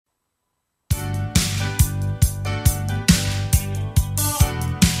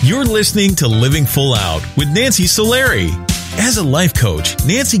You're listening to Living Full Out with Nancy Solari. As a life coach,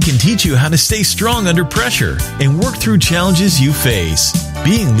 Nancy can teach you how to stay strong under pressure and work through challenges you face.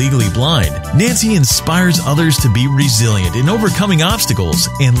 Being legally blind, Nancy inspires others to be resilient in overcoming obstacles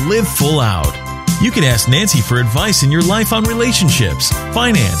and live full out. You can ask Nancy for advice in your life on relationships,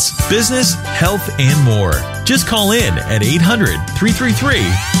 finance, business, health, and more. Just call in at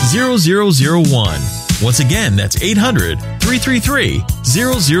 800-333-0001. Once again, that's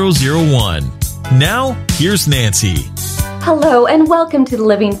 800-333-0001. Now, here's Nancy. Hello and welcome to the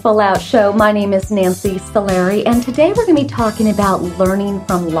Living Full Out Show. My name is Nancy Solari, and today we're going to be talking about learning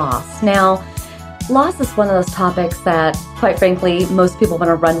from loss. Now, loss is one of those topics that, quite frankly, most people want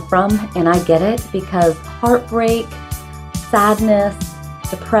to run from, and I get it, because heartbreak, sadness,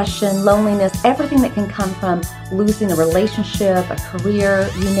 depression, loneliness, everything that can come from losing a relationship, a career,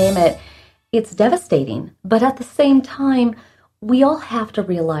 you name it, it's devastating. But at the same time, we all have to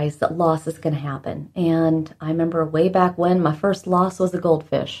realize that loss is going to happen. And I remember way back when my first loss was a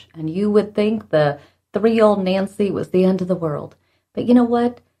goldfish, and you would think the 3-year-old Nancy was the end of the world. But you know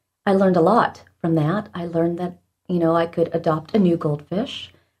what? I learned a lot from that. I learned that, I could adopt a new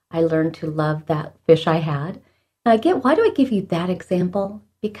goldfish. I learned to love that fish I had. And why do I give you that example?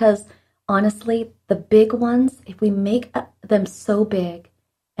 Because honestly, the big ones, if we make them so big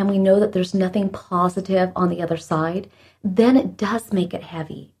and we know that there's nothing positive on the other side, then it does make it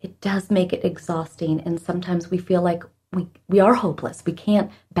heavy. It does make it exhausting. And sometimes we feel like we are hopeless. We can't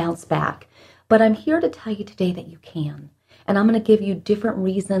bounce back. But I'm here to tell you today that you can. And I'm going to give you different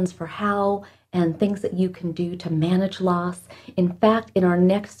reasons for how and things that you can do to manage loss. In fact, in our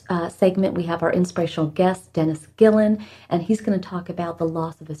next segment, we have our inspirational guest, Dennis Gillen, and he's going to talk about the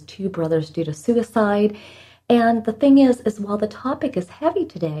loss of his 2 brothers due to suicide. And the thing is while the topic is heavy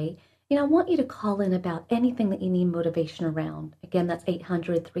today, I want you to call in about anything that you need motivation around. Again, that's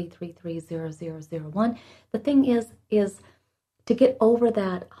 800-333-0001. The thing is to get over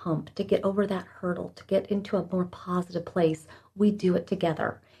that hump, to get over that hurdle, to get into a more positive place, we do it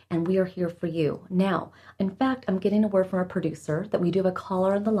together. And we are here for you. Now, in fact, I'm getting a word from our producer that we do have a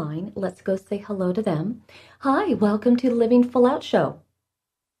caller on the line. Let's go say hello to them. Hi, welcome to the Living Full Out Show.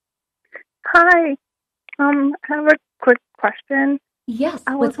 Hi. I have a quick question. Yes,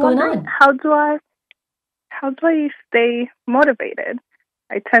 what's going on? How do I stay motivated?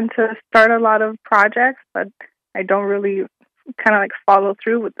 I tend to start a lot of projects, but I don't really kind of follow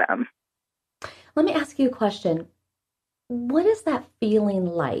through with them. Let me ask you a question. What is that feeling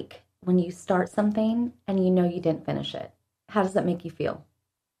like when you start something and you didn't finish it? How does that make you feel?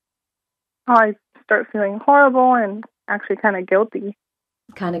 I start feeling horrible and actually kind of guilty.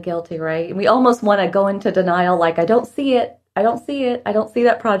 Kind of guilty, right? We almost want to go into denial, like, I don't see it. I don't see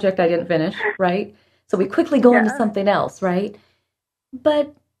that project I didn't finish, right? So we quickly go into something else, right?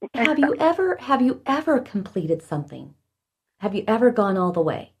 But have you ever completed something? Have you ever gone all the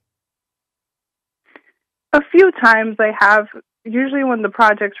way? A few times I have, usually when the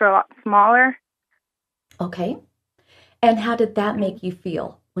projects are a lot smaller. Okay. And how did that make you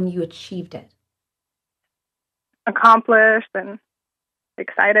feel when you achieved it? Accomplished and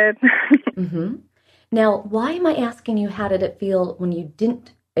excited. Mm-hmm. Now, why am I asking you how did it feel when you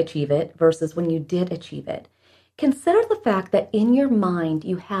didn't achieve it versus when you did achieve it? Consider the fact that in your mind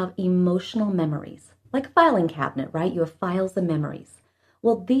you have emotional memories, like a filing cabinet, right? You have files of memories.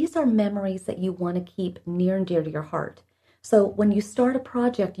 Well, these are memories that you want to keep near and dear to your heart. So when you start a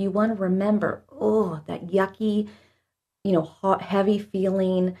project, you want to remember, that yucky, heavy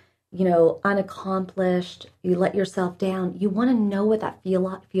feeling, unaccomplished, you let yourself down. You want to know what that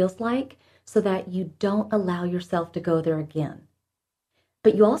feels like so that you don't allow yourself to go there again.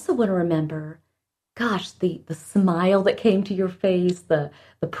 But you also want to remember, gosh, the smile that came to your face, the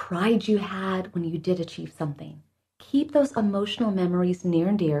pride you had when you did achieve something. Keep those emotional memories near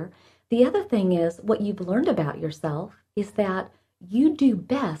and dear. The other thing is, what you've learned about yourself is that you do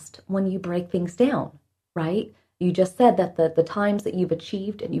best when you break things down, right? You just said that the times that you've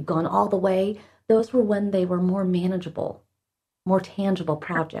achieved and you've gone all the way, those were when they were more manageable, more tangible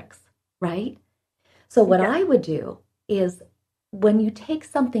projects, right? So what I would do is when you take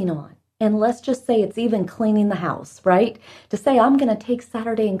something on, and let's just say it's even cleaning the house, right? To say I'm going to take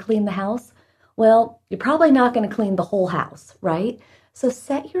Saturday and clean the house, well, you're probably not going to clean the whole house, right? So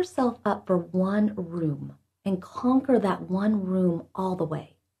set yourself up for one room and conquer that one room all the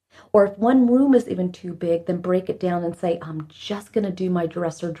way. Or if one room is even too big, then break it down and say, I'm just going to do my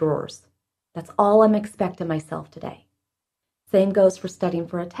dresser drawers. That's all I'm expecting myself today. Same goes for studying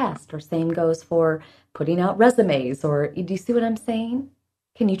for a test, or same goes for putting out resumes, or do you see what I'm saying?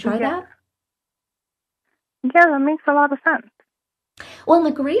 Can you try that? Yeah, that makes a lot of sense. Well, and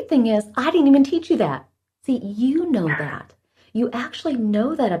the great thing is, I didn't even teach you that. See, you know that. You actually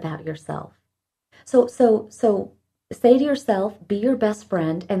know that about yourself. So say to yourself, be your best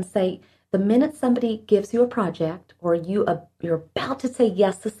friend and say, the minute somebody gives you a project or you're about to say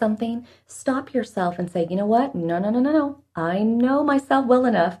yes to something, stop yourself and say, you know what? No, no, no, no, no. I know myself well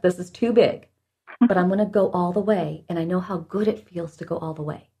enough. This is too big, but I'm going to go all the way. And I know how good it feels to go all the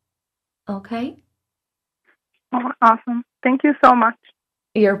way. Okay? Oh, awesome. Thank you so much.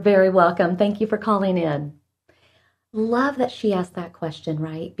 You're very welcome. Thank you for calling in. Love that she asked that question,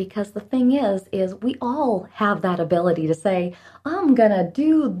 right? Because the thing is we all have that ability to say, I'm going to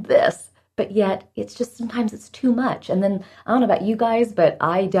do this. But yet it's just sometimes it's too much. And then I don't know about you guys, but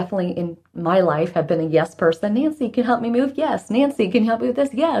I definitely in my life have been a yes person. Nancy, can you help me move? Yes. Nancy, can you help me with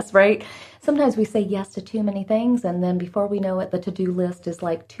this? Yes, right? Sometimes we say yes to too many things. And then before we know it, the to-do list is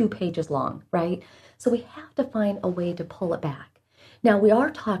like 2 pages long, right? So we have to find a way to pull it back. Now, we are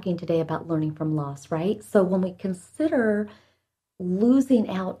talking today about learning from loss, right? So when we consider losing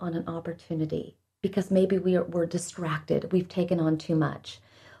out on an opportunity because maybe we're distracted, we've taken on too much,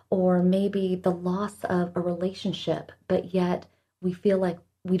 or maybe the loss of a relationship, but yet we feel like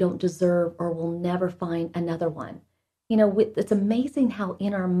we don't deserve or we'll never find another one. You know, it's amazing how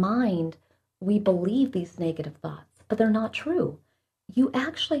in our mind we believe these negative thoughts, but they're not true. You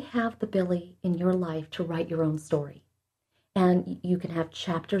actually have the ability in your life to write your own story. And you can have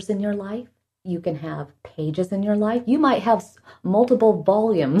chapters in your life. You can have pages in your life. You might have multiple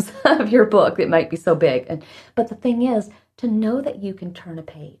volumes of your book that might be so big. But the thing is, to know that you can turn a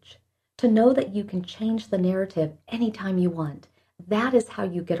page, to know that you can change the narrative anytime you want. That is how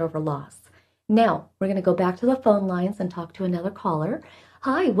you get over loss. Now, we're going to go back to the phone lines and talk to another caller.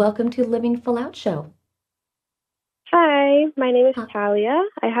 Hi, welcome to Living Full Out Show. Hi, my name is Talia.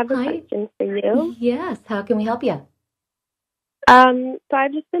 I have a Hi. question for you. Yes, how can we help you? So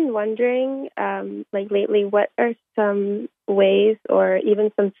I've just been wondering, lately, what are some ways or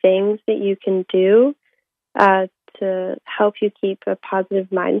even some things that you can do to help you keep a positive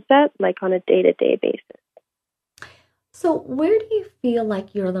mindset, like on a day-to-day basis? So where do you feel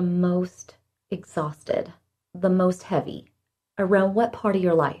like you're the most exhausted, the most heavy? Around what part of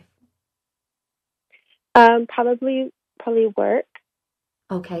your life? Probably work.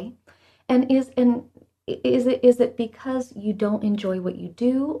 Okay. And is it because you don't enjoy what you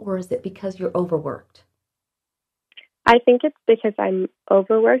do, or is it because you're overworked? I think it's because I'm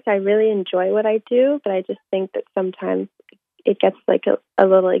overworked. I really enjoy what I do, but I just think that sometimes it gets like a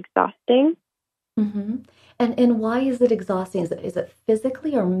little exhausting. Mm-hmm. And why is it exhausting? Is it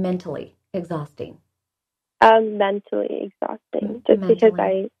physically or mentally exhausting? Mentally exhausting. Just Mentally. because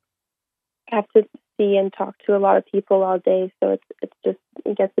I have to see and talk to a lot of people all day, so it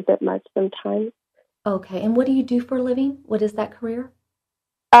gets a bit much sometimes. Okay. And what do you do for a living? What is that career?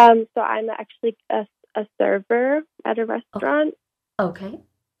 So I'm actually a server at a restaurant. Okay.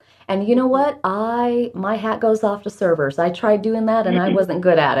 And you know what? My hat goes off to servers. I tried doing that and I wasn't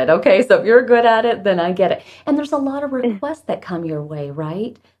good at it. Okay, so if you're good at it, then I get it. And there's a lot of requests that come your way,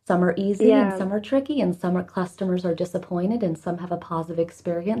 right? Some are easy and some are tricky, and some customers are disappointed and some have a positive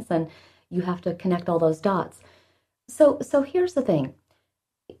experience, and you have to connect all those dots. So here's the thing.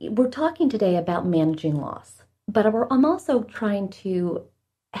 We're talking today about managing loss, but I'm also trying to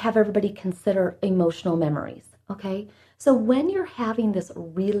have everybody consider emotional memories, okay? So when you're having this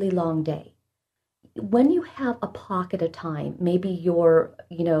really long day, when you have a pocket of time, maybe you're,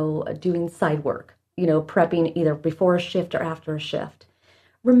 doing side work, prepping either before a shift or after a shift,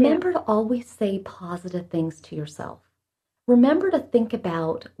 remember to always say positive things to yourself. Remember to think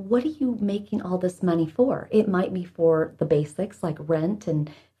about, what are you making all this money for? It might be for the basics like rent and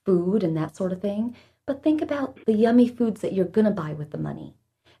food and that sort of thing, but think about the yummy foods that you're going to buy with the money.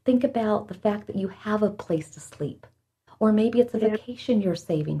 Think about the fact that you have a place to sleep, or maybe it's a vacation you're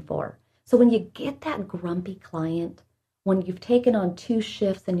saving for. So when you get that grumpy client, when you've taken on 2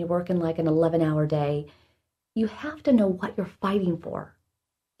 shifts and you're working like an 11-hour day, you have to know what you're fighting for.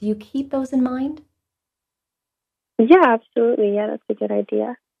 Do you keep those in mind? Yeah, absolutely. Yeah, that's a good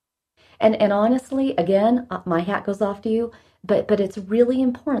idea. And honestly, again, my hat goes off to you, but it's really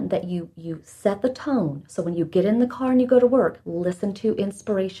important that you set the tone. So when you get in the car and you go to work, listen to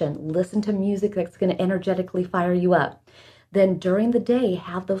inspiration, listen to music that's going to energetically fire you up. Then during the day,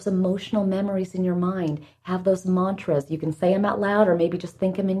 have those emotional memories in your mind, have those mantras. You can say them out loud or maybe just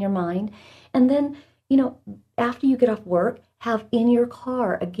think them in your mind. And then, after you get off work, have in your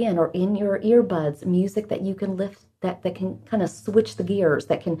car again or in your earbuds music that you can lift, that can kind of switch the gears,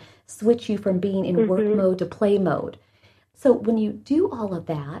 that can switch you from being in work mode to play mode. So when you do all of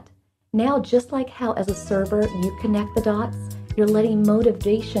that, now just like how as a server you connect the dots, You're letting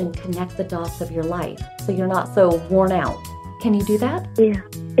motivation connect the dots of your life so you're not so worn out. Can you do that? Yeah.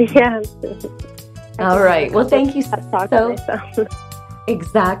 Yeah. All right. Well, thank you so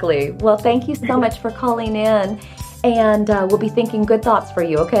Exactly. Well, thank you so much for calling in, and we'll be thinking good thoughts for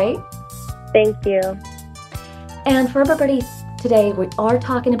you, okay? Thank you. And for everybody today, we are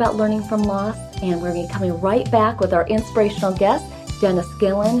talking about learning from loss, and we're going to be coming right back with our inspirational guest, Dennis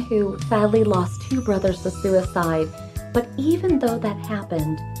Gillen, who sadly lost 2 brothers to suicide. But even though that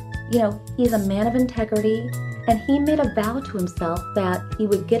happened, he's a man of integrity, and he made a vow to himself that he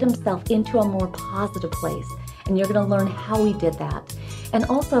would get himself into a more positive place. And you're going to learn how he did that. And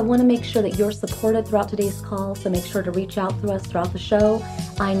also, I want to make sure that you're supported throughout today's call, so make sure to reach out to us throughout the show.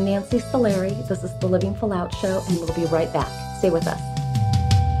 I'm Nancy Solari. This is the Living Full Out Show, and we'll be right back. Stay with us.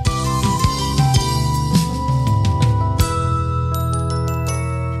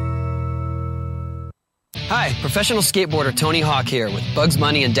 Hi, professional skateboarder Tony Hawk here with Bugs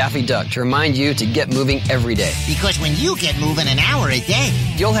Bunny and Daffy Duck to remind you to get moving every day. Because when you get moving an hour a day,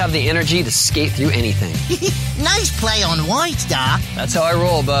 you'll have the energy to skate through anything. Nice play on words, Doc. That's how I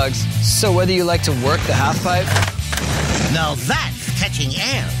roll, Bugs. So whether you like to work the half pipe, now that's catching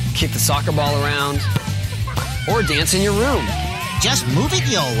air, kick the soccer ball around, or dance in your room, just move it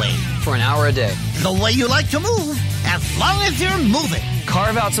your way. For an hour a day. The way you like to move, as long as you're moving.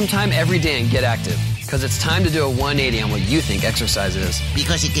 Carve out some time every day and get active. Because it's time to do a 180 on what you think exercise is.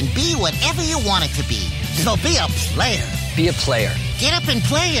 Because it can be whatever you want it to be. So be a player. Be a player. Get up and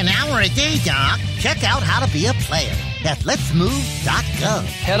play an hour a day, Doc. Check out how to be a player at letsmove.gov.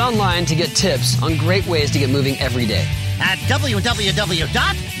 Head online to get tips on great ways to get moving every day. At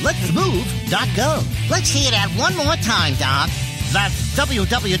www.letsmove.gov. Let's hear that one more time, Doc. That's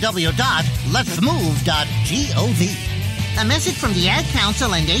www.letsmove.gov. A message from the Ad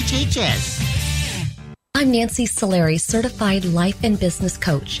Council and HHS. I'm Nancy Solari, Certified Life and Business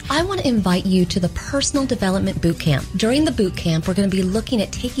Coach. I want to invite you to the Personal Development Bootcamp. During the bootcamp, we're going to be looking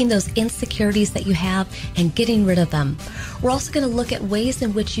at taking those insecurities that you have and getting rid of them. We're also going to look at ways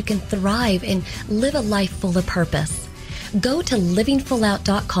in which you can thrive and live a life full of purpose. Go to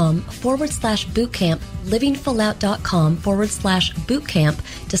livingfullout.com/bootcamp,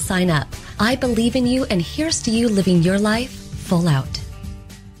 livingfullout.com/bootcamp to sign up. I believe in you, and here's to you living your life full out.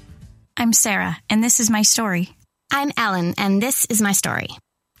 I'm Sarah, and this is my story. I'm Ellen, and this is my story.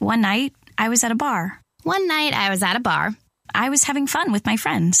 One night, I was at a bar. I was having fun with my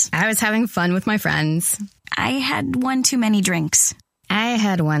friends. I had one too many drinks. I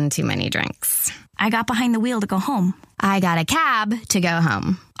got behind the wheel to go home. I got a cab to go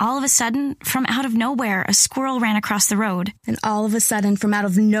home. All of a sudden, from out of nowhere, a squirrel ran across the road.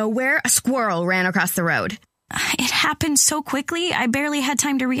 It happened so quickly, I barely had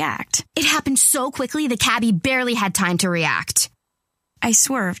time to react. The cabbie barely had time to react. I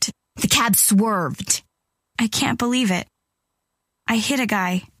swerved. The cab swerved. I can't believe it. I hit a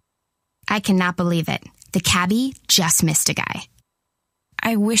guy. I cannot believe it. The cabbie just missed a guy.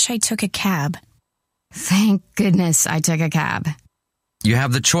 I wish I took a cab. Thank goodness I took a cab. You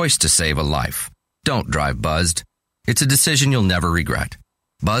have the choice to save a life. Don't drive buzzed. It's a decision you'll never regret.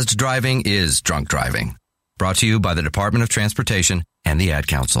 Buzzed driving is drunk driving. Brought to you by the Department of Transportation and the Ad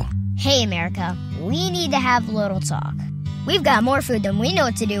Council. Hey, America, we need to have a little talk. We've got more food than we know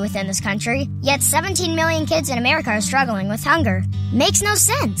what to do with in this country, yet 17 million kids in America are struggling with hunger. Makes no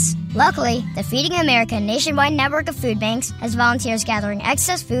sense. Luckily, the Feeding America nationwide network of food banks has volunteers gathering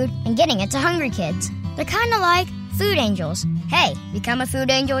excess food and getting it to hungry kids. They're kind of like food angels. Hey, become a food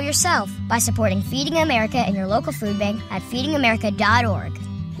angel yourself by supporting Feeding America in your local food bank at feedingamerica.org.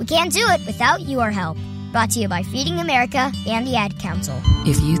 We can't do it without your help. Brought to you by Feeding America and the Ad Council.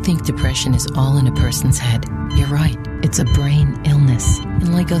 If you think depression is all in a person's head, you're right. It's a brain illness.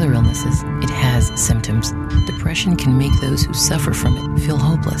 And like other illnesses, it has symptoms. Depression can make those who suffer from it feel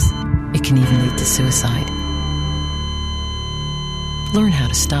hopeless. It can even lead to suicide. Learn how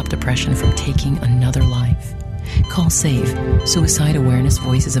to stop depression from taking another life. Call SAVE, Suicide Awareness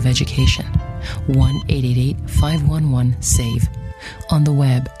Voices of Education, 1-888-511-SAVE, on the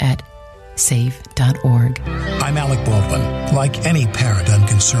web at save.org. I'm Alec Baldwin. Like any parent, I'm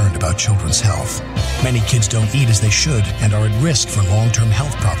concerned about children's health. Many kids don't eat as they should and are at risk for long-term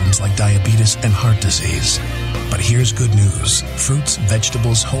health problems like diabetes and heart disease. But here's good news. Fruits,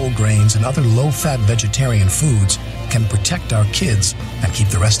 vegetables, whole grains, and other low-fat vegetarian foods can protect our kids and keep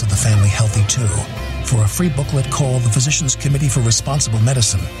the rest of the family healthy too. For a free booklet, call the Physicians Committee for Responsible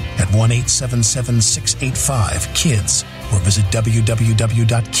Medicine at 1-877-685-KIDS or visit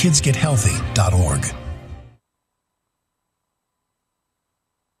www.kidsgethealthy.org.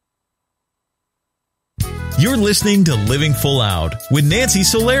 You're listening to Living Full Out with Nancy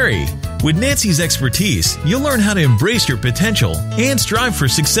Solari. With Nancy's expertise, you'll learn how to embrace your potential and strive for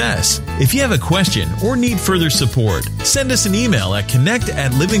success. If you have a question or need further support, send us an email at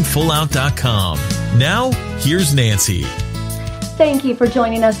connect@livingfullout.com. Now, here's Nancy. Thank you for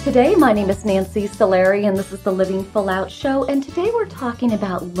joining us today. My name is Nancy Solari, and this is the Living Full Out Show. And today we're talking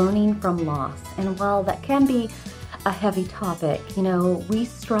about learning from loss. And while that can be a heavy topic, we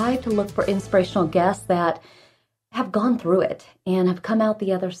strive to look for inspirational guests that have gone through it and have come out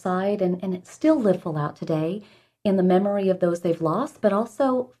the other side and still live full out today in the memory of those they've lost, but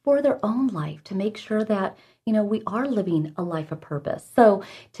also for their own life to make sure that, we are living a life of purpose. So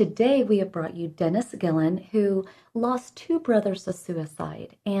today we have brought you Dennis Gillen, who lost two brothers to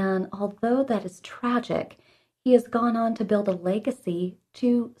suicide. And although that is tragic, he has gone on to build a legacy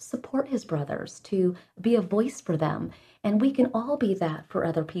to support his brothers, to be a voice for them. And we can all be that for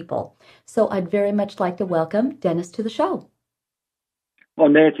other people. So I'd very much like to welcome Dennis to the show. Well,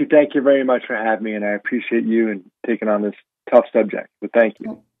 Nancy, thank you very much for having me, and I appreciate you and taking on this tough subject. So thank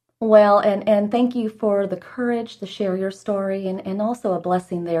you. Well, and thank you for the courage to share your story, and also a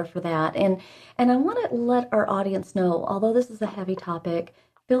blessing there for that. And I want to let our audience know, although this is a heavy topic,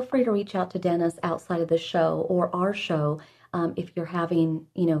 feel free to reach out to Dennis outside of the show or our show if you're having,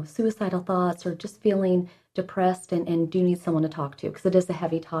 suicidal thoughts or just feeling depressed and do need someone to talk to, because it is a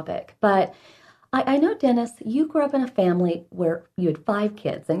heavy topic. But I know, Dennis, you grew up in a family where you had 5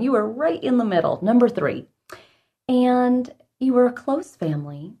 kids, and you were right in the middle, number 3. And you were a close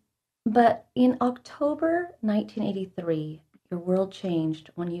family. But in October 1983, your world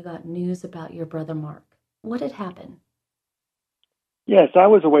changed when you got news about your brother Mark. What had happened? Yes, I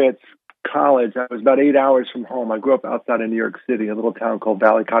was away at college. I was about 8 hours from home. I grew up outside of New York City, a little town called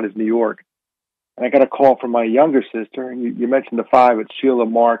Valley Cottage, New York. And I got a call from my younger sister. And you mentioned the 5. It's Sheila,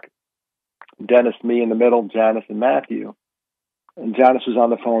 Mark, Dennis, me in the middle, Janice, and Matthew. And Janice was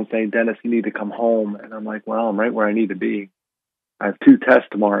on the phone saying, Dennis, you need to come home. And I'm like, well, I'm right where I need to be. I have 2 tests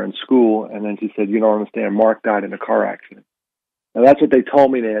tomorrow in school. And then she said, you don't understand, Mark died in a car accident. Now, that's what they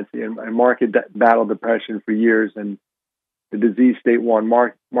told me, Nancy. And Mark had battled depression for years, and the disease state 1,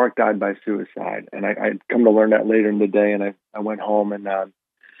 Mark died by suicide. And I'd come to learn that later in the day, and I went home, and it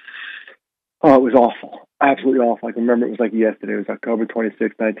was awful, absolutely awful. I can remember it was like yesterday. It was October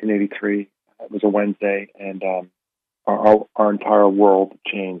 26, 1983. It was a Wednesday, and our entire world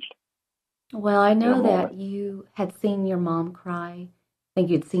changed. Well, I know that you had seen your mom cry. I think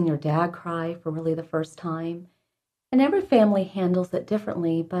you'd seen your dad cry for really the first time. And every family handles it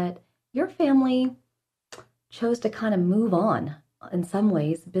differently, but your family chose to kind of move on, in some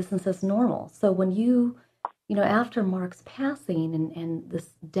ways, business as normal. So when you after Mark's passing and this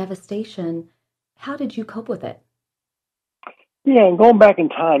devastation, how did you cope with it? Yeah, and going back in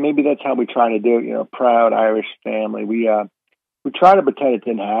time, maybe that's how we try to do it. Proud Irish family. We try to pretend it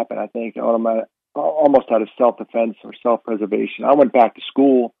didn't happen. I think almost out of self-defense or self-preservation. I went back to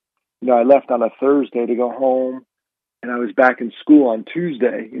school. I left on a Thursday to go home, and I was back in school on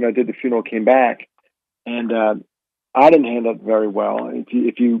Tuesday. I did the funeral, came back, and I didn't handle it very well.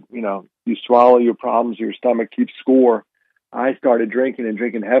 If you swallow your problems, your stomach keeps score. I started drinking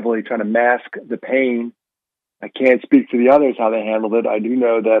heavily, trying to mask the pain. I can't speak to the others how they handled it. I do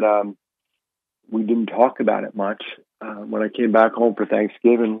know that we didn't talk about it much. When I came back home for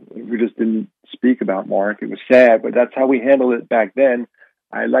Thanksgiving, we just didn't speak about Mark. It was sad, but that's how we handled it back then.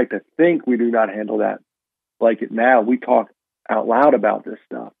 I like to think we do not handle that like it now. We talk out loud about this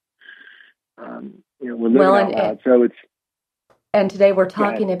stuff. We're living out loud, so it's. And today we're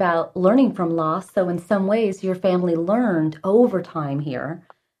talking about learning from loss. So in some ways, your family learned over time here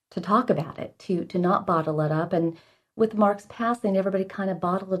to talk about it, to not bottle it up. And with Mark's passing, everybody kind of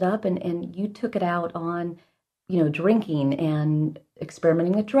bottled it up, and you took it out on, drinking and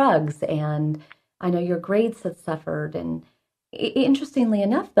experimenting with drugs. And I know your grades had suffered. And interestingly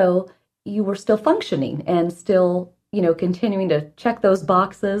enough, though, you were still functioning and still, continuing to check those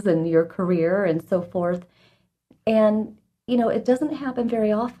boxes in your career and so forth. And, it doesn't happen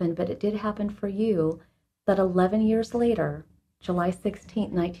very often, but it did happen for you that 11 years later, July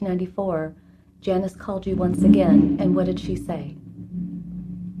 16th, 1994, Janice called you once again. And what did she say?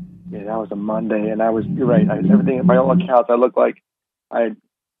 Yeah, that was a Monday, and you're right, everything, by all accounts, I looked like I had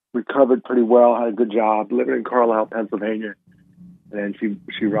recovered pretty well, had a good job, living in Carlisle, Pennsylvania. And then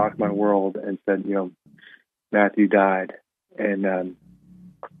she rocked my world and said, Matthew died. And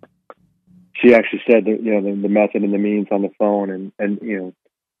she actually said that, the method and the means on the phone. And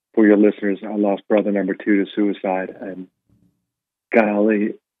for your listeners, I lost brother number 2 to suicide. And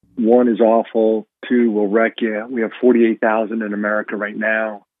golly, 1 is awful, 2 will wreck you. We have 48,000 in America right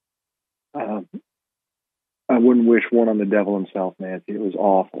now. I wouldn't wish one on the devil himself, Nancy. It was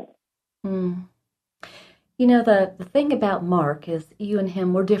awful. Mm. You know, the thing about Mark is you and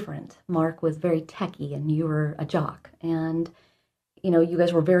him were different. Mark was very techie and you were a jock. And, you know, you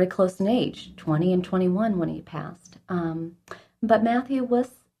guys were very close in age, 20 and 21 when he passed. But Matthew was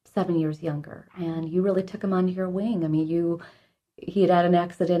 7 years younger, and you really took him under your wing. I mean, he had an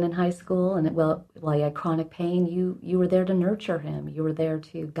accident in high school, and while he had chronic pain, you were there to nurture him. You were there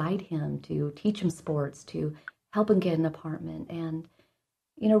to guide him, to teach him sports, to help him get an apartment, and,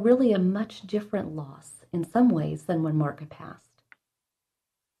 you know, really a much different loss in some ways than when Mark had passed.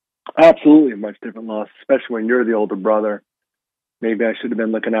 Absolutely a much different loss, especially when you're the older brother. Maybe I should have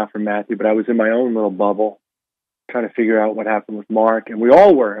been looking out for Matthew, but I was in my own little bubble trying to figure out what happened with Mark, and we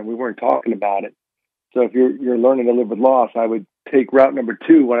all were, and we weren't talking about it. So if you're learning to live with loss, I would take route number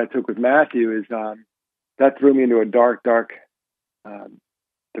 2. What I took with Matthew is that threw me into a dark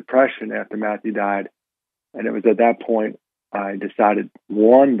depression after Matthew died. And it was at that point I decided,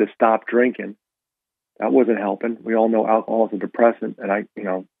 1, to stop drinking. That wasn't helping. We all know alcohol is a depressant, and I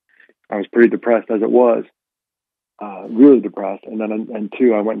was pretty depressed as it was, really depressed. And then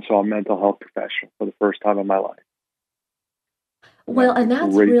 2, I went and saw a mental health professional for the first time in my life. Well, and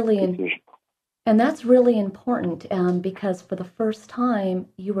that's really important because for the first time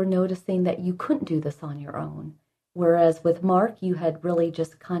you were noticing that you couldn't do this on your own. Whereas with Mark, you had really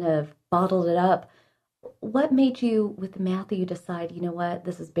just kind of bottled it up. What made you, with Matthew, decide, you know what,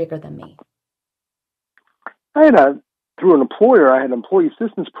 this is bigger than me? I had through an employer, I had an employee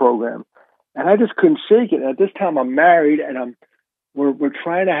assistance program, and I just couldn't shake it. At this time, I'm married, and we're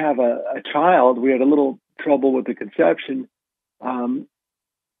trying to have a child. We had a little trouble with the conception.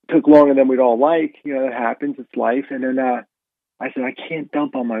 Took longer than we'd all like. You know, it happens. It's life. And then I said, I can't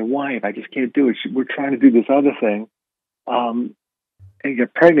dump on my wife. I just can't do it. We're trying to do this other thing and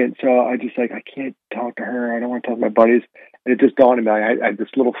get pregnant. So I just I can't talk to her. I don't want to talk to my buddies. And it just dawned on me. I had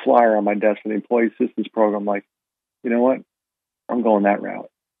this little flyer on my desk for the employee assistance program. Like, you know what? I'm going that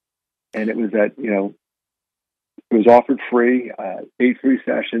route. And it was it was offered free, 8 free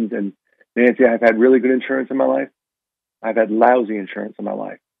sessions. And Nancy, I've had really good insurance in my life. I've had lousy insurance in my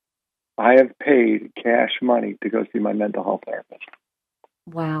life. I have paid cash money to go see my mental health therapist.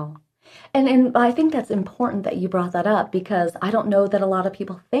 Wow. And I think that's important that you brought that up because I don't know that a lot of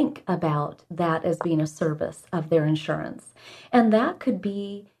people think about that as being a service of their insurance. And that could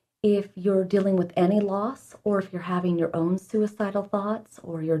be if you're dealing with any loss or if you're having your own suicidal thoughts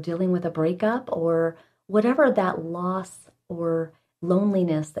or you're dealing with a breakup or whatever that loss or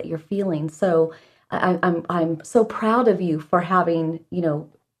loneliness that you're feeling. So I'm so proud of you for having,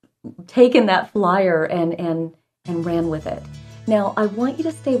 taken that flyer and ran with it. Now, I want you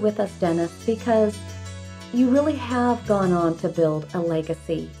to stay with us, Dennis, because you really have gone on to build a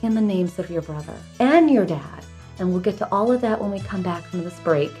legacy in the names of your brother and your dad. And we'll get to all of that when we come back from this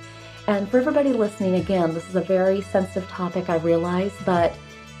break. And for everybody listening, again, this is a very sensitive topic, I realize, but,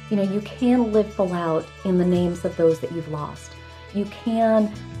 you can live full out in the names of those that you've lost. You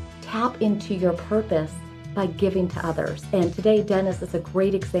can tap into your purpose by giving to others. And today, Dennis is a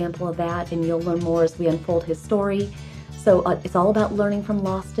great example of that, and you'll learn more as we unfold his story. So it's all about learning from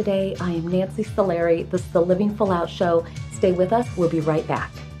loss today. I am Nancy Solari. This is the Living Full Out Show. Stay with us. We'll be right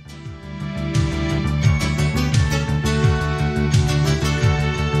back.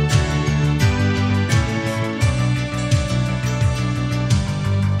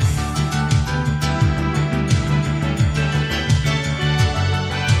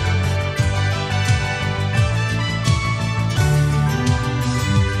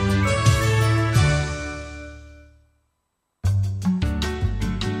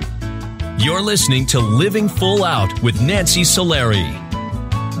 You're listening to Living Full Out with Nancy Solari.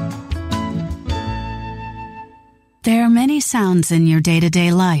 There are many sounds in your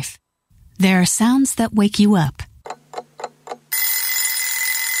day-to-day life. There are sounds that wake you up.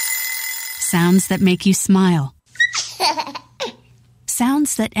 Sounds that make you smile.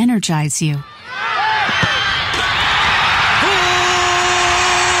 Sounds that energize you.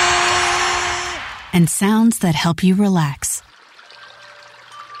 And sounds that help you relax.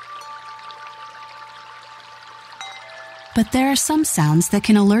 But there are some sounds that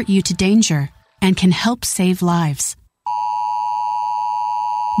can alert you to danger and can help save lives.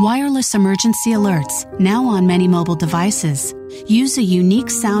 Wireless emergency alerts, now on many mobile devices, use a unique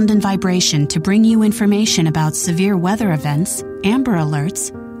sound and vibration to bring you information about severe weather events, Amber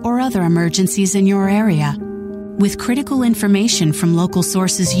Alerts, or other emergencies in your area. With critical information from local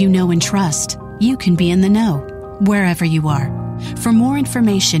sources you know and trust, you can be in the know, wherever you are. For more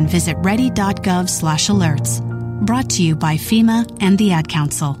information, visit ready.gov/alerts. Brought to you by FEMA and the Ad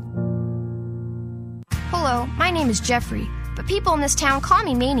Council. Hello, Hello, my name is Jeffrey, but people in this town call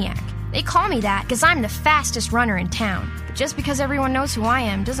me Maniac. They call me that because I'm the fastest runner in town. But just because everyone knows who I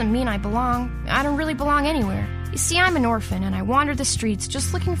am doesn't mean I belong. I don't really belong anywhere. You see, I'm an orphan, and I wander the streets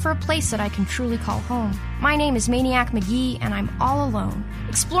just looking for a place that I can truly call home. My name is Maniac McGee, and I'm all alone.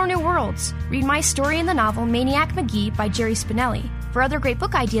 Explore new worlds. Read my story in the novel Maniac McGee by Jerry Spinelli. For other great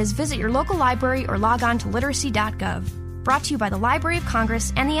book ideas, visit your local library or log on to literacy.gov. Brought to you by the Library of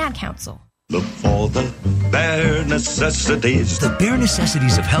Congress and the Ad Council. Look for the bare necessities. The bare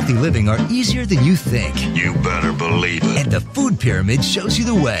necessities of healthy living are easier than you think. You better believe it. And the food pyramid shows you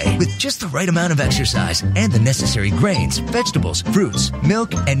the way. With just the right amount of exercise and the necessary grains, vegetables, fruits,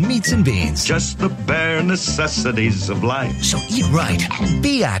 milk, and meats and beans. Just the bare necessities of life. So eat right,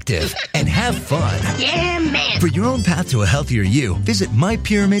 be active, and have fun. Yeah, man. For your own path to a healthier you, visit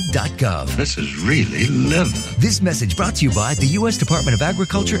mypyramid.gov. This is really living. This message brought to you by the U.S. Department of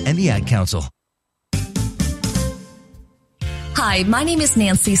Agriculture and the Ad Council. Hi, my name is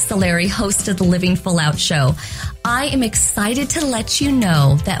Nancy Solari, host of the Living Full Out Show. I am excited to let you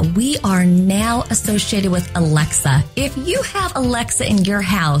know that we are now associated with Alexa. If you have Alexa in your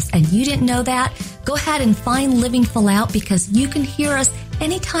house and you didn't know that, go ahead and find Living Full Out because you can hear us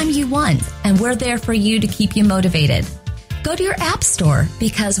anytime you want, and we're there for you to keep you motivated. Go to your app store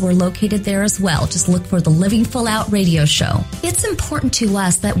because we're located there as well. Just look for the Living Full Out radio show. It's important to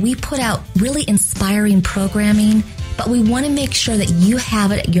us that we put out really inspiring programming, but we want to make sure that you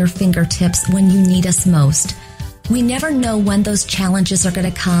have it at your fingertips when you need us most. We never know when those challenges are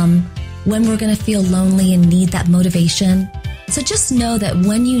going to come, when we're going to feel lonely and need that motivation. So just know that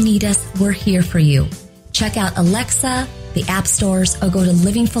when you need us, we're here for you. Check out Alexa, the app stores, or go to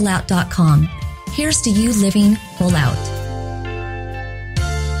livingfullout.com. Here's to you living full out.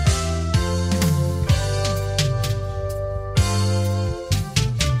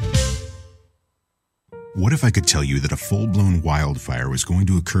 What if I could tell you that a full-blown wildfire was going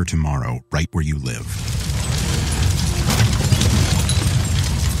to occur tomorrow right where you live?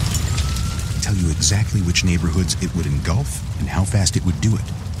 Tell you exactly which neighborhoods it would engulf and how fast it would do it.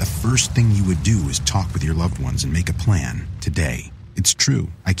 The first thing you would do is talk with your loved ones and make a plan today. It's true,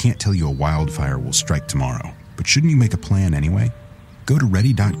 I can't tell you a wildfire will strike tomorrow, but shouldn't you make a plan anyway? Go to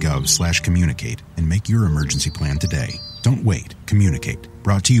ready.gov/communicate and make your emergency plan today. Don't wait, communicate.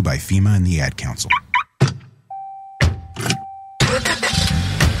 Brought to you by FEMA and the Ad Council.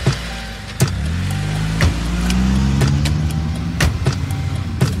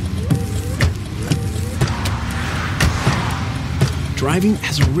 Driving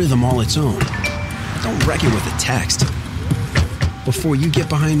has a rhythm all its own. Don't wreck it with a text. Before you get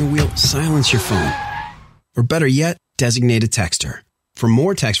behind the wheel, silence your phone. Or better yet, designate a texter. For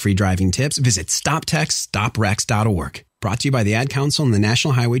more text-free driving tips, visit stoptextstoprex.org. Brought to you by the Ad Council and the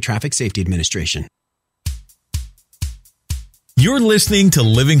National Highway Traffic Safety Administration. You're listening to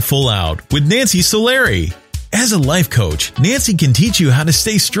Living Full Out with Nancy Solari. As a life coach, Nancy can teach you how to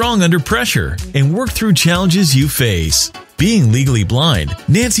stay strong under pressure and work through challenges you face. Being legally blind,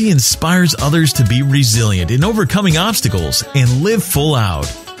 Nancy inspires others to be resilient in overcoming obstacles and live full out.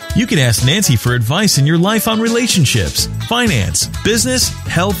 You can ask Nancy for advice in your life on relationships, finance, business,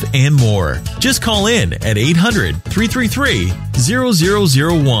 health, and more. Just call in at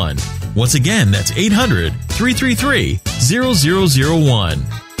 800-333-0001. Once again, that's 800-333-0001.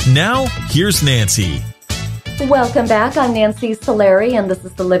 Now, here's Nancy. Welcome back. I'm Nancy Solari, and this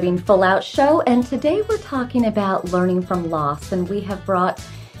is the Living Full Out Show. And today we're talking about learning from loss. And we have brought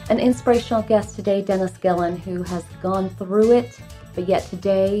an inspirational guest today, Dennis Gillen, who has gone through it, but yet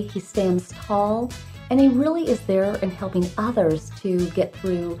today he stands tall. And he really is there in helping others to get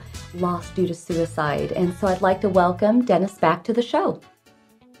through loss due to suicide. And so I'd like to welcome Dennis back to the show.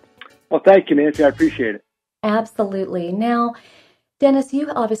 Well, thank you, Nancy. I appreciate it. Absolutely. Now, Dennis, you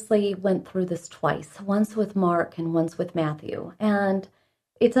obviously went through this twice, once with Mark and once with Matthew. And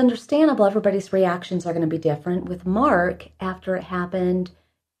it's understandable everybody's reactions are going to be different. With Mark, after it happened,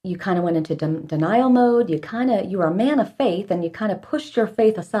 you kind of went into denial mode. You were a man of faith and you kind of pushed your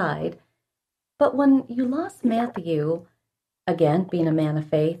faith aside. But when you lost Matthew, again, being a man of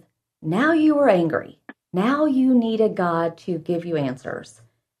faith, now you were angry. Now you needed God to give you answers.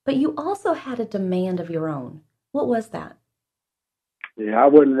 But you also had a demand of your own. What was that? Yeah, I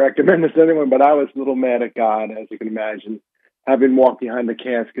wouldn't recommend this to anyone, but I was a little mad at God, as you can imagine, having walked behind the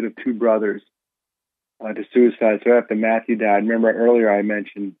casket of two brothers to suicide. So after Matthew died, remember earlier I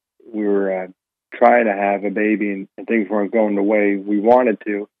mentioned we were trying to have a baby and things weren't going the way we wanted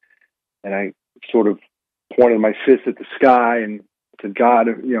to. And I sort of pointed my fist at the sky and said, God,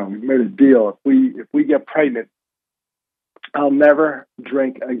 we made a deal. If we get pregnant, I'll never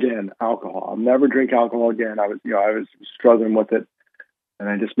drink again alcohol. I'll never drink alcohol again. I was struggling with it, and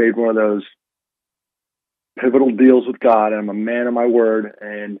I just made one of those pivotal deals with God. And I'm a man of my word.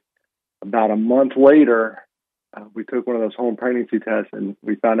 And about a month later, we took one of those home pregnancy tests, and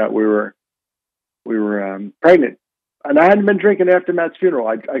we found out we were pregnant. And I hadn't been drinking after Matt's funeral.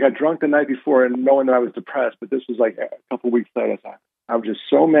 I got drunk the night before, and knowing that I was depressed. But this was like a couple of weeks later. I was just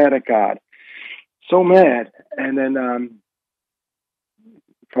so mad at God, so mad. And then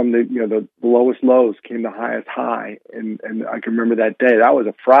from the lowest lows came the highest high. And I can remember that day. That was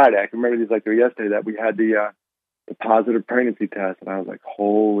a Friday. I can remember these like they were yesterday, that we had the positive pregnancy test, and I was like,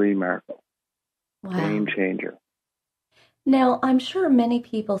 holy miracle. Wow. Game changer. Now, I'm sure many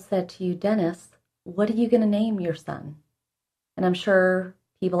people said to you, Dennis, what are you going to name your son? And I'm sure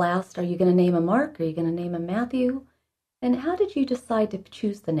people asked, are you going to name him Mark? Are you going to name him Matthew? And how did you decide to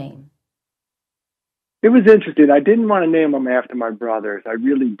choose the name? It was interesting. I didn't want to name him after my brothers. I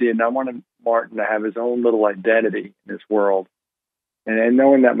really didn't. I wanted Martin to have his own little identity in this world. And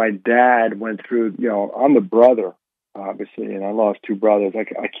knowing that my dad went through, I'm the brother, obviously, and I lost two brothers. I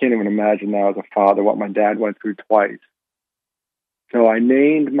can't even imagine now as a father what my dad went through twice. So I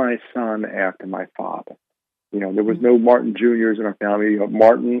named my son after my father. There was no Martin Juniors in our family.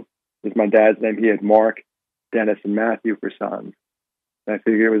 Martin is my dad's name. He had Mark, Dennis, and Matthew for sons. And I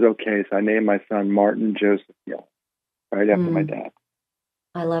figured it was okay, so I named my son Martin Joseph Gill, right after my dad.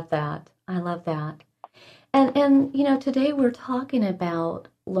 I love that. I love that. And today we're talking about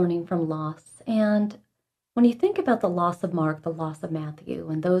learning from loss. And when you think about the loss of Mark, the loss of Matthew,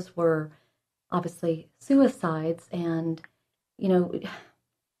 and those were obviously suicides, and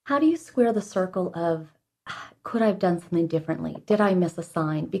how do you square the circle of, could I have done something differently? Did I miss a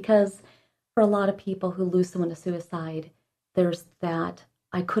sign? Because for a lot of people who lose someone to suicide, there's that,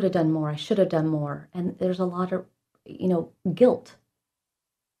 I could have done more, I should have done more. And there's a lot of, guilt.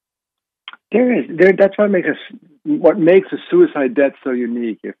 There is. That's what makes a suicide death so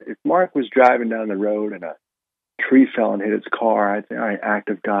unique. If Mark was driving down the road and a tree fell and hit his car, I'd say, all right, act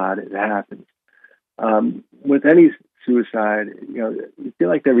of God, it happens. With any suicide, you feel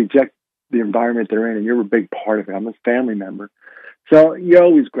like they reject the environment they're in, and you're a big part of it. I'm a family member. So you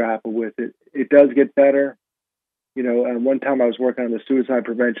always grapple with it. It does get better. And one time I was working on the suicide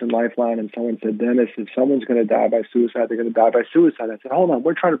prevention lifeline, and someone said, Dennis, if someone's going to die by suicide, they're going to die by suicide. I said, hold on,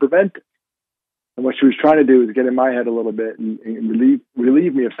 we're trying to prevent it. And what she was trying to do is get in my head a little bit and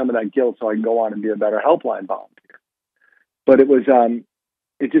relieve me of some of that guilt so I can go on and be a better helpline volunteer. But it was,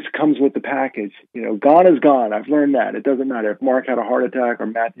 it just comes with the package. Gone is gone. I've learned that. It doesn't matter if Mark had a heart attack or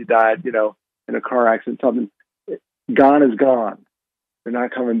Matthew died, in a car accident, something. Gone is gone. They're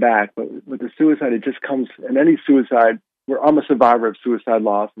not coming back. But with the suicide, it just comes, and any suicide, I'm a survivor of suicide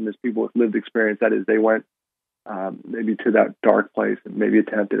loss, and there's people with lived experience. That is, they went maybe to that dark place and maybe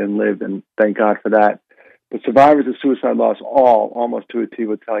attempted and lived, and thank God for that. But survivors of suicide loss, almost to a T,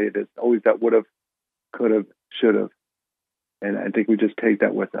 would tell you there's always that would have, could have, should have. And I think we just take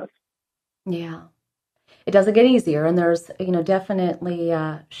that with us. Yeah. It doesn't get easier. And there's, definitely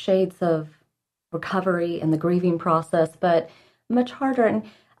shades of recovery and the grieving process, but much harder. And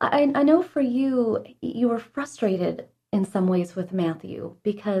I know for you, you were frustrated in some ways with Matthew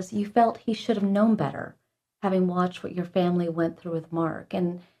because you felt he should have known better, having watched what your family went through with Mark.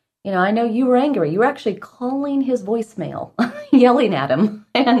 And, I know you were angry. You were actually calling his voicemail, yelling at him.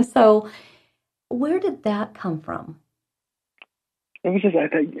 And so where did that come from? It was just,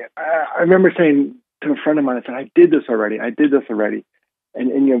 I remember saying to a friend of mine, I said, I did this already.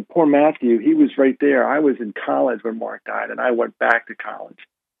 And poor Matthew, he was right there. I was in college when Mark died, and I went back to college.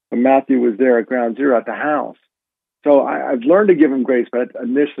 And Matthew was there at ground zero at the house. So I've learned to give him grace, but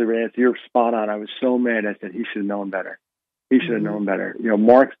initially, Nancy, you're spot on. I was so mad. I said, he should have known better. He should have known better.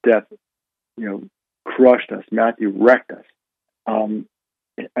 Mark's death, crushed us. Matthew wrecked us.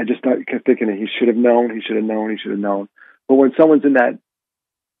 I just kept thinking that he should have known. But when someone's in that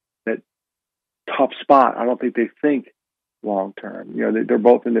tough spot, I don't think they think long term. They're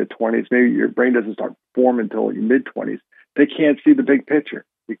both in their 20s. Maybe your brain doesn't start forming until your mid 20s. They can't see the big picture.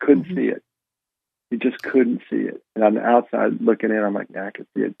 You couldn't see it. You just couldn't see it. And on the outside looking in, I'm like, yeah, I can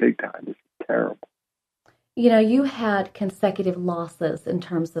see it big time. This is terrible. You had consecutive losses in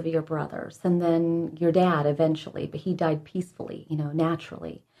terms of your brothers, and then your dad eventually, but he died peacefully,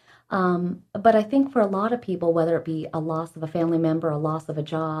 naturally. But I think for a lot of people, whether it be a loss of a family member, a loss of a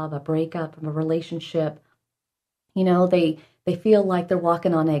job, a breakup of a relationship, they feel like they're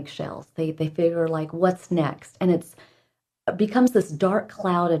walking on eggshells. They figure like, what's next? And it becomes this dark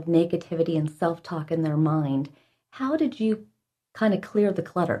cloud of negativity and self-talk in their mind. How did you kind of clear the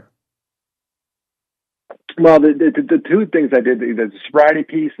clutter? Well, the two things I did, the sobriety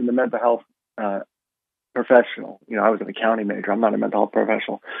piece and the mental health professional. You know, I was an accounting major. I'm not a mental health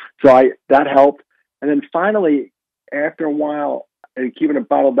professional. So that helped. And then finally, after a while, and keeping it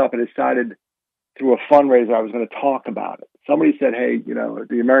bottled up, I decided through a fundraiser I was going to talk about it. Somebody said, hey, you know,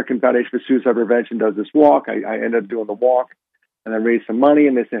 the American Foundation for Suicide Prevention does this walk. I ended up doing the walk, and I raised some money,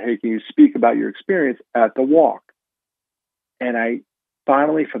 and they said, hey, can you speak about your experience at the walk? And I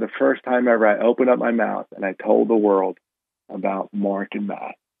finally, for the first time ever, I opened up my mouth, and I told the world about Mark and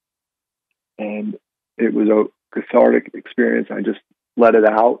Matt. And it was a cathartic experience. I just let it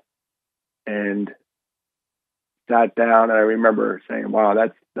out and sat down, and I remember saying, wow,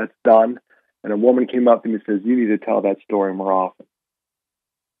 that's done. And a woman came up to me and says, you need to tell that story more often.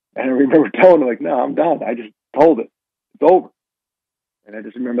 And I remember telling her, like, no, I'm done. I just told it. It's over. And I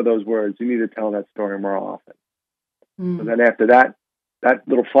just remember those words, you need to tell that story more often. So then after that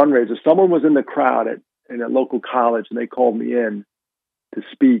little fundraiser, someone was in the crowd in a local college, and they called me in to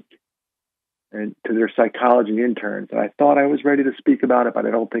speak and to their psychology interns. And I thought I was ready to speak about it, but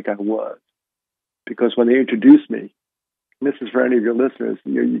I don't think I was. Because when they introduced me, and this is for any of your listeners,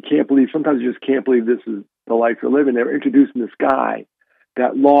 you can't believe, sometimes you just can't believe this is the life you're living. They were introducing this guy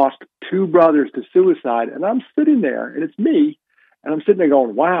that lost two brothers to suicide, and I'm sitting there, and it's me, and I'm sitting there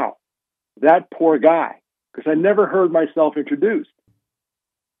going, wow, that poor guy, because I never heard myself introduced.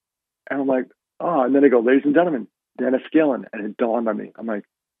 And I'm like, oh, and then they go, ladies and gentlemen, Dennis Gillen, and it dawned on me. I'm like,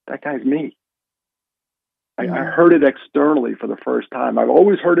 that guy's me. I heard it externally for the first time. I've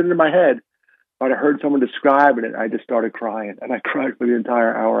always heard it in my head, but I heard someone describing it, I just started crying. And I cried for the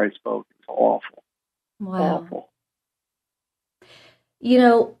entire hour I spoke. It was awful. Wow. Awful. You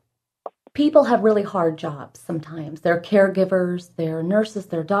know, people have really hard jobs sometimes. They're caregivers, they're nurses,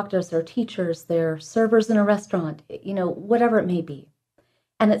 they're doctors, they're teachers, they're servers in a restaurant, you know, whatever it may be.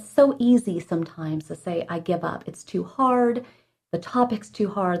 And it's so easy sometimes to say, I give up. It's too hard. The topic's too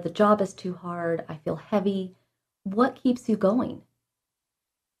hard. The job is too hard. I feel heavy. What keeps you going?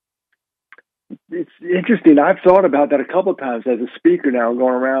 It's interesting. I've thought about that a couple of times as a speaker now,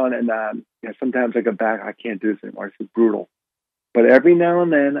 going around, and sometimes I go back, I can't do this anymore. It's brutal. But every now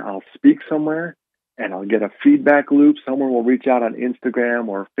and then I'll speak somewhere and I'll get a feedback loop. Someone will reach out on Instagram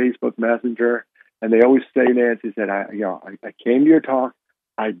or Facebook Messenger, and they always say, Nancy said, I came to your talk.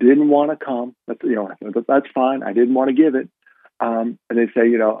 I didn't want to come. That's fine. I didn't want to give it. And they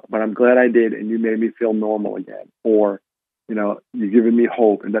say, but I'm glad I did, and you made me feel normal again. Or, you've given me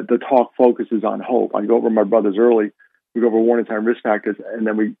hope. And that the talk focuses on hope. I go over my brothers early. We go over warning sign risk factors, and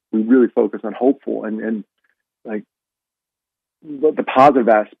then we really focus on hopeful and like the positive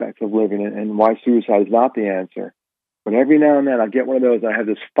aspects of living and why suicide is not the answer. But every now and then I get one of those. I have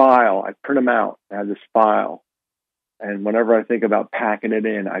this file. I print them out. I have this file. And whenever I think about packing it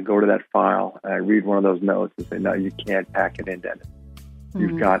in, I go to that file and I read one of those notes and say, no, you can't pack it in, Dennis.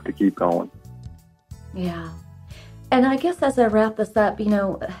 You've got to keep going. Yeah. And I guess as I wrap this up,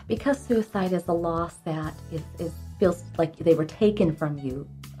 because suicide is a loss that feels like they were taken from you,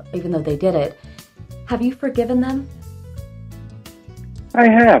 even though they did it, have you forgiven them? I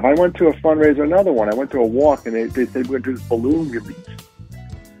have. I went to a fundraiser, another one. I went to a walk, and they said we're going to do this balloon release.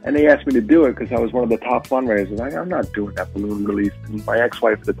 And they asked me to do it because I was one of the top fundraisers. I'm not doing that balloon release. And my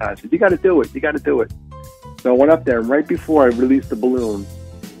ex-wife at the time said, you got to do it. You got to do it. So I went up there, and right before I released the balloon,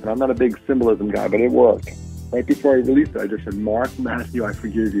 and I'm not a big symbolism guy, but it worked. Right before I released it, I just said, Mark, Matthew, I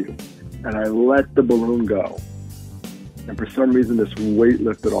forgive you. And I let the balloon go. And for some reason, this weight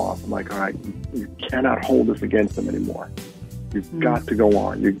lifted off. I'm like, all right, you cannot hold this against them anymore. You've got to go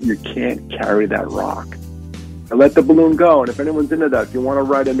on. You can't carry that rock. And let the balloon go. And if anyone's into that, if you want to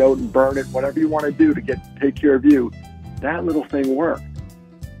write a note and burn it, whatever you want to do to take care of you, that little thing worked.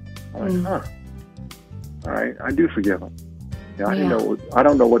 I'm like, all right, I do forgive them. I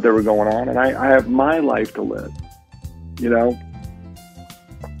don't know what they were going on, and I have my life to live.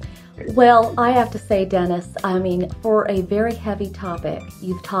 Well, I have to say, Dennis, for a very heavy topic,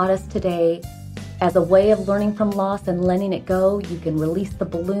 you've taught us today as a way of learning from loss and letting it go. You can release the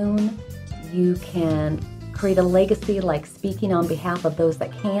balloon. You can create a legacy like speaking on behalf of those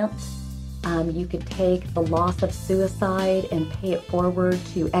that can't. You could take the loss of suicide and pay it forward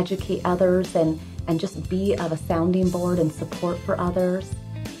to educate others and just be of a sounding board and support for others.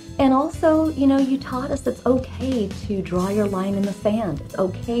 And also, you taught us it's okay to draw your line in the sand. It's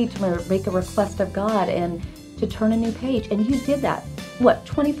okay to make a request of God and to turn a new page. And you did that.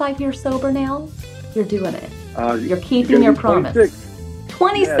 25 years sober now? You're doing it. You're keeping your promise.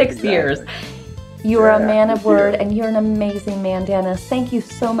 26 years. You are a man of word, and you're an amazing man, Dennis. Thank you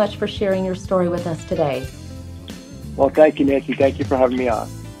so much for sharing your story with us today. Well, thank you, Nancy. Thank you for having me on.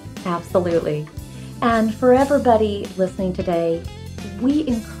 Absolutely. And for everybody listening today, we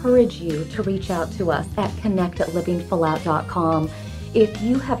encourage you to reach out to us at connect@livingfullout.com. If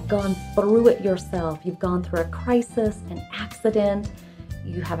you have gone through it yourself, you've gone through a crisis, an accident,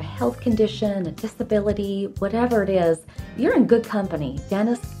 you have a health condition, a disability, whatever it is, you're in good company.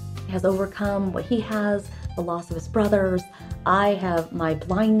 Dennis has overcome what he has, the loss of his brothers. I have my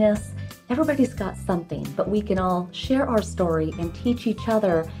blindness. Everybody's got something, but we can all share our story and teach each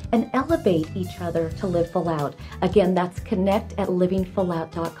other and elevate each other to live full out. Again, that's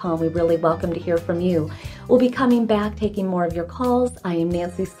connect@livingfullout.com. We really welcome to hear from you. We'll be coming back, taking more of your calls. I am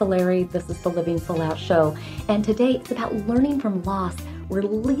Nancy Solari. This is the Living Full Out Show. And today it's about learning from loss,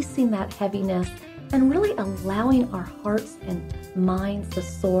 releasing that heaviness, and really allowing our hearts and minds to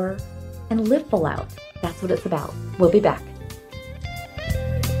soar and live full out. That's what it's about. We'll be back.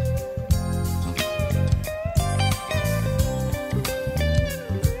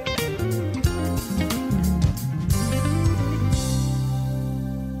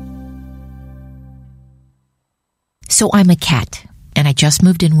 So I'm a cat, and I just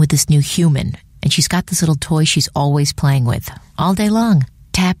moved in with this new human, and she's got this little toy she's always playing with, all day long.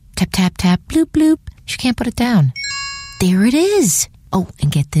 Tap, tap, tap, tap, bloop, bloop. She can't put it down. There it is. Oh,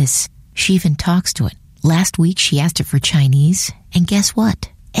 and get this. She even talks to it. Last week, she asked it for Chinese, and guess what?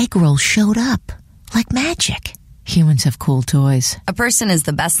 Egg rolls showed up. Like magic. Humans have cool toys. A person is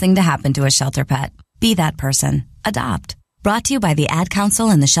the best thing to happen to a shelter pet. Be that person. Adopt. Brought to you by the Ad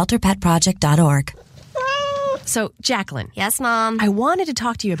Council and the ShelterPetProject.org. So, Jacqueline. Yes, Mom? I wanted to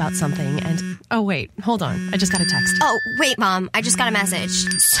talk to you about something, and... Oh, wait. Hold on. I just got a text. Oh, wait, Mom. I just got a message.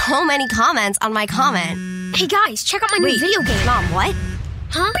 So many comments on my comment. Hey, guys, check out my new video game. Mom, what?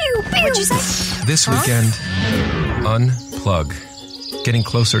 Huh? What'd you say? This weekend, unplug. Getting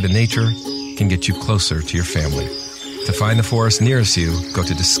closer to nature can get you closer to your family. To find the forest nearest you, go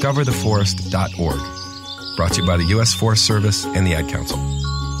to discovertheforest.org. Brought to you by the U.S. Forest Service and the Ad Council.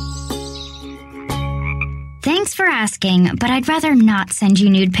 Thanks for asking, but I'd rather not send you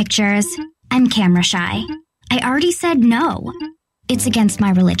nude pictures. I'm camera shy. I already said no. It's against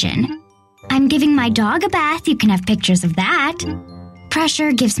my religion. I'm giving my dog a bath. You can have pictures of that.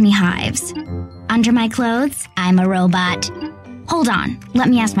 Pressure gives me hives. Under my clothes, I'm a robot. Hold on, let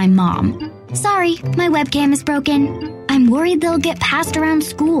me ask my mom. Sorry, my webcam is broken. I'm worried they'll get passed around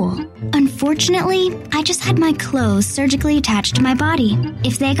school. Unfortunately, I just had my clothes surgically attached to my body.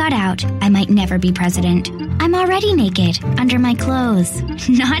 If they got out, I might never be president. I'm already naked, under my clothes.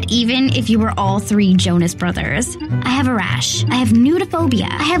 Not even if you were all three Jonas Brothers. I have a rash. I have nudophobia.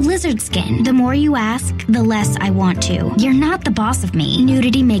 I have lizard skin. The more you ask, the less I want to. You're not the boss of me.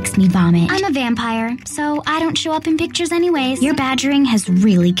 Nudity makes me vomit. I'm a vampire, so I don't show up in pictures anyways. Your badgering has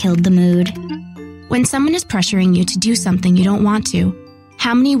really killed the mood. When someone is pressuring you to do something you don't want to,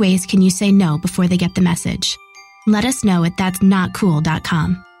 how many ways can you say no before they get the message? Let us know at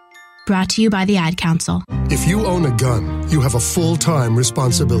that'snotcool.com. Brought to you by the Ad Council. If you own a gun, you have a full-time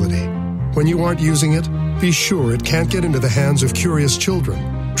responsibility. When you aren't using it, be sure it can't get into the hands of curious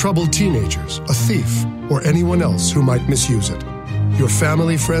children, troubled teenagers, a thief, or anyone else who might misuse it. Your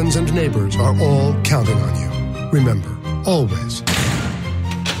family, friends, and neighbors are all counting on you. Remember, always,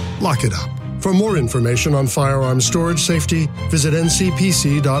 lock it up. For more information on firearms storage safety, visit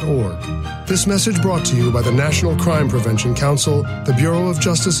ncpc.org. This message brought to you by the National Crime Prevention Council, the Bureau of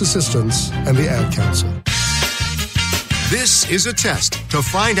Justice Assistance, and the Ad Council. This is a test to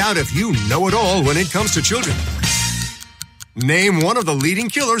find out if you know it all when it comes to children. Name one of the leading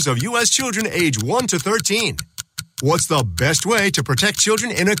killers of U.S. children age 1 to 13. What's the best way to protect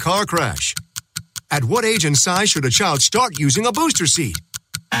children in a car crash? At what age and size should a child start using a booster seat?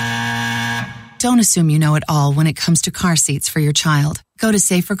 Don't assume you know it all when it comes to car seats for your child. Go to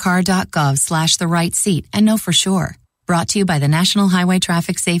safercar.gov/the-right-seat and know for sure. Brought to you by the National Highway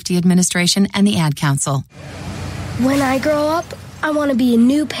Traffic Safety Administration and the Ad Council. When I grow up, I want to be a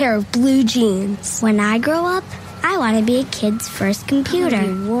new pair of blue jeans. When I grow up, I want to be a kid's first computer. I want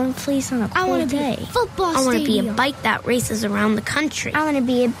to be a warm fleece on a cold day. Football I want to be a bike that races around the country. I want to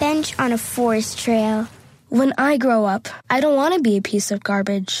be a bench on a forest trail. When I grow up, I don't want to be a piece of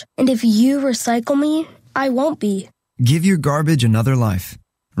garbage. And if you recycle me, I won't be. Give your garbage another life.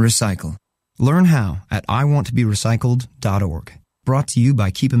 Recycle. Learn how at iwanttoberecycled.org. Brought to you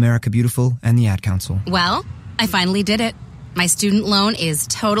by Keep America Beautiful and the Ad Council. Well, I finally did it. My student loan is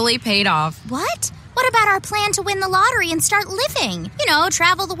totally paid off. What? What about our plan to win the lottery and start living? You know,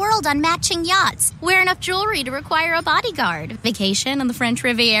 travel the world on matching yachts, wear enough jewelry to require a bodyguard, vacation on the French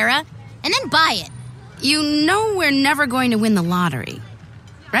Riviera, and then buy it. You know we're never going to win the lottery,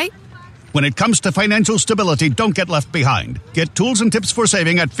 right? When it comes to financial stability, don't get left behind. Get tools and tips for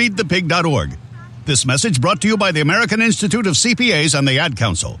saving at feedthepig.org. This message brought to you by the American Institute of CPAs and the Ad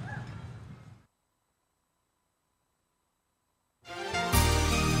Council.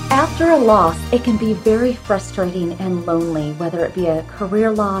 After a loss, it can be very frustrating and lonely, whether it be a career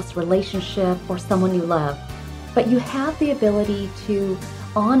loss, relationship, or someone you love. But you have the ability to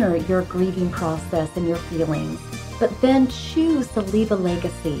honor your grieving process and your feelings, but then choose to leave a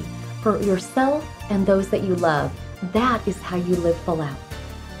legacy for yourself and those that you love. That is how you live full out.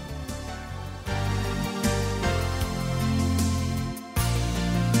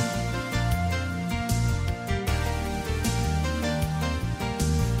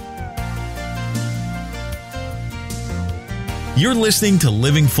 You're listening to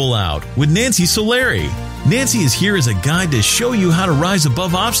Living Full Out with Nancy Solari. Nancy is here as a guide to show you how to rise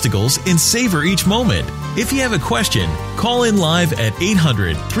above obstacles and savor each moment. If you have a question, call in live at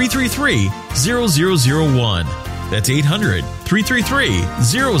 800-333-0001. That's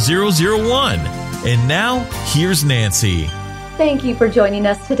 800-333-0001. And now, here's Nancy. Thank you for joining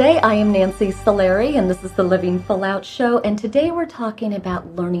us today. I am Nancy Solari, and this is the Living Full Out Show. And today we're talking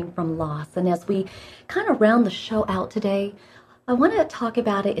about learning from loss. And as we kind of round the show out today, I want to talk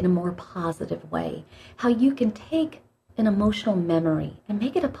about it in a more positive way, how you can take an emotional memory and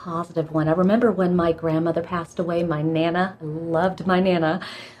make it a positive one. I remember when my grandmother passed away, my Nana, I loved my Nana.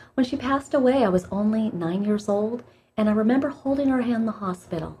 When she passed away, I was only 9 years old, and I remember holding her hand in the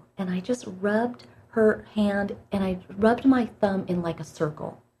hospital, and I just rubbed her hand, and I rubbed my thumb in like a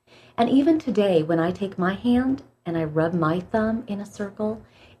circle. And even today, when I take my hand and I rub my thumb in a circle,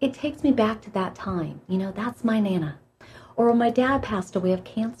 it takes me back to that time. You know, that's my Nana. Or when my dad passed away of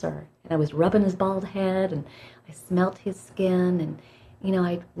cancer, and I was rubbing his bald head, and I smelt his skin, and, you know,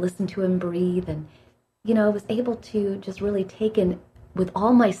 I listened to him breathe, and, you know, I was able to just really take in with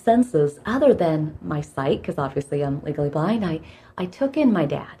all my senses, other than my sight, because obviously I'm legally blind, I took in my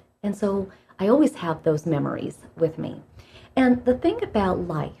dad. And so I always have those memories with me. And the thing about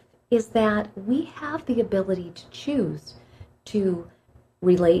life is that we have the ability to choose to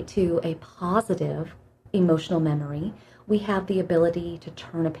relate to a positive emotional memory. We have the ability to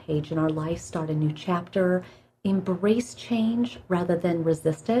turn a page in our life, start a new chapter, embrace change rather than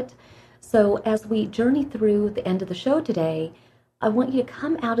resist it. So as we journey through the end of the show today, I want you to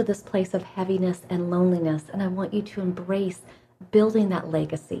come out of this place of heaviness and loneliness, and I want you to embrace building that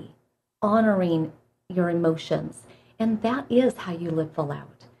legacy, honoring your emotions, and that is how you live full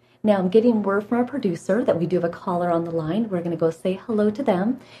out. Now, I'm getting word from our producer that we do have a caller on the line. We're going to go say hello to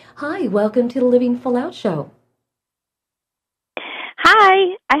them. Hi, welcome to the Living Full Out Show.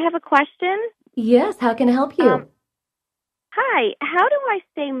 Hi, I have a question. Yes, how can I help you? Hi, how do I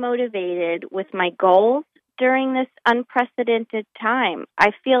stay motivated with my goals during this unprecedented time?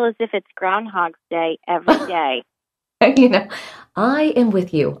 I feel as if it's Groundhog's Day every day. You know, I am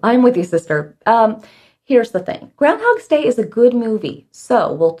with you. I'm with you, sister. Here's the thing. Groundhog's Day is a good movie.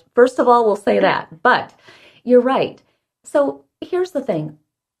 So, first of all, we'll say that. But you're right. So here's the thing.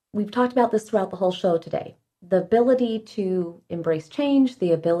 We've talked about this throughout the whole show today. The ability to embrace change,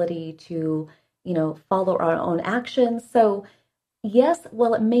 the ability to, you know, follow our own actions. So yes,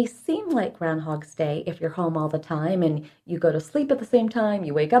 well, it may seem like Groundhog's Day if you're home all the time and you go to sleep at the same time,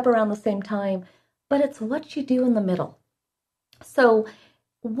 you wake up around the same time, but it's what you do in the middle. So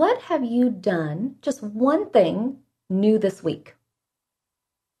what have you done, just one thing new this week?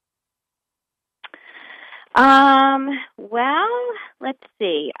 Well, let's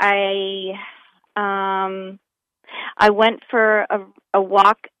see. I went for a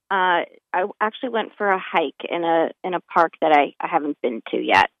walk. I actually went for a hike in a park that I haven't been to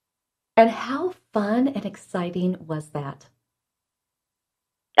yet. And how fun and exciting was that?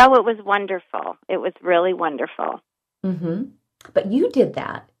 Oh, it was wonderful. It was really wonderful. Mm-hmm. But you did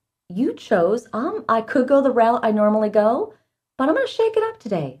that. You chose, I could go the route I normally go, but I'm going to shake it up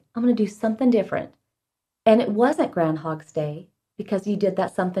today. I'm going to do something different. And it wasn't Groundhog's Day because you did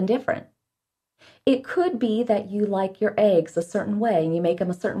that something different. It could be that you like your eggs a certain way and you make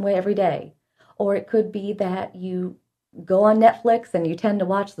them a certain way every day. Or it could be that you go on Netflix and you tend to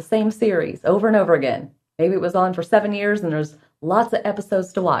watch the same series over and over again. Maybe it was on for 7 years and there's lots of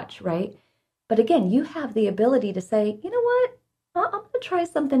episodes to watch, right? But again, you have the ability to say, you know what? I'm going to try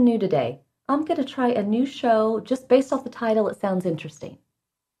something new today. I'm going to try a new show just based off the title. It sounds interesting.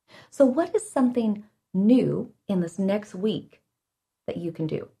 So what is something new in this next week that you can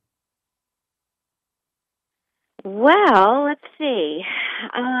do? Well, let's see.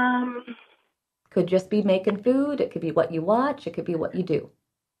 Could just be making food. It could be what you watch. It could be what you do.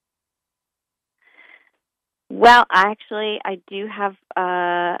 Well, actually, I do have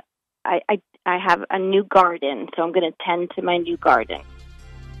I have a new garden, so I'm going to tend to my new garden.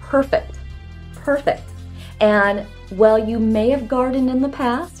 Perfect. perfect. And while you may have gardened in the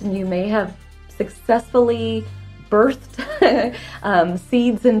past and you may have successfully birthed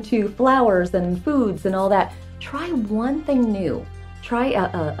seeds into flowers and foods and all that, try one thing new. Try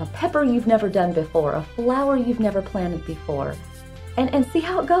a pepper you've never done before, a flower you've never planted before, and see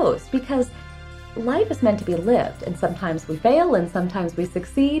how it goes, because life is meant to be lived, and sometimes we fail and sometimes we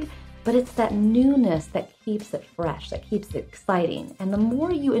succeed, but it's that newness that keeps it fresh, that keeps it exciting. And the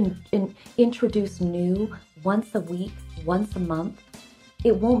more you introduce new once a week, once a month,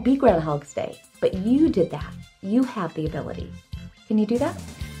 it won't be Groundhog's Day, but you did that. You have the ability. Can you do that?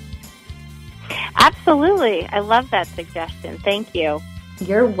 Absolutely. I love that suggestion. Thank you.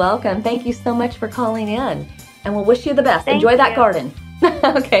 You're welcome. Thank you so much for calling in, and we'll wish you the best. Thank Enjoy that you. garden.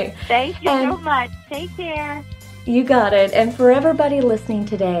 Okay. Thank you so much. Take care. You got it. And for everybody listening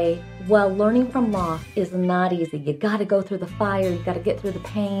today, well, learning from loss is not easy. You got to go through the fire. You got to get through the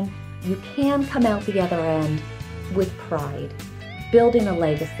pain. You can come out the other end with pride, building a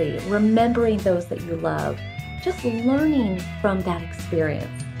legacy, remembering those that you love, just learning from that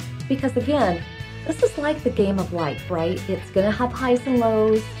experience. Because again, this is like the game of life, right? It's going to have highs and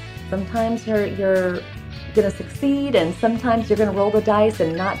lows. Sometimes you're going to succeed, and sometimes you're going to roll the dice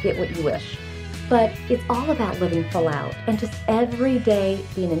and not get what you wish. But it's all about living full out and just every day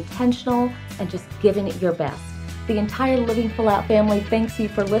being intentional and just giving it your best. The entire Living Full Out family thanks you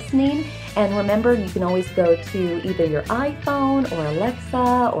for listening. And remember, you can always go to either your iPhone or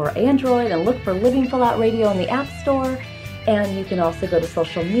Alexa or Android and look for Living Full Out Radio in the App Store. And you can also go to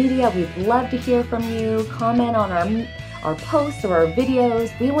social media. We'd love to hear from you. Comment on our posts or our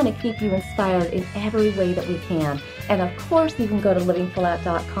videos. We want to keep you inspired in every way that we can. And of course, you can go to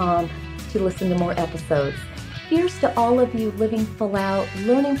livingfullout.com to listen to more episodes. Here's to all of you living full out,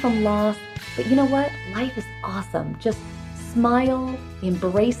 learning from loss. But you know what? Life is awesome. Just smile,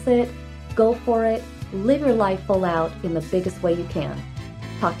 embrace it, go for it, live your life full out in the biggest way you can.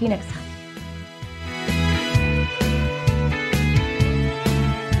 Talk to you next time.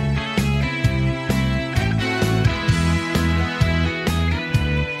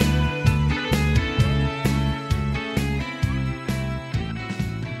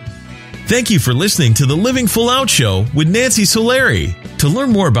 Thank you for listening to the Living Full Out Show with Nancy Solari. To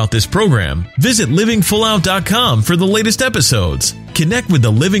learn more about this program, visit livingfullout.com for the latest episodes. Connect with the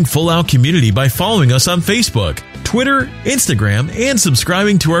Living Full Out community by following us on Facebook, Twitter, Instagram, and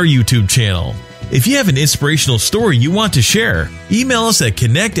subscribing to our YouTube channel. If you have an inspirational story you want to share, email us at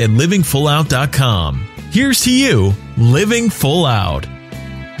connect@livingfullout.com. Here's to you, living full out.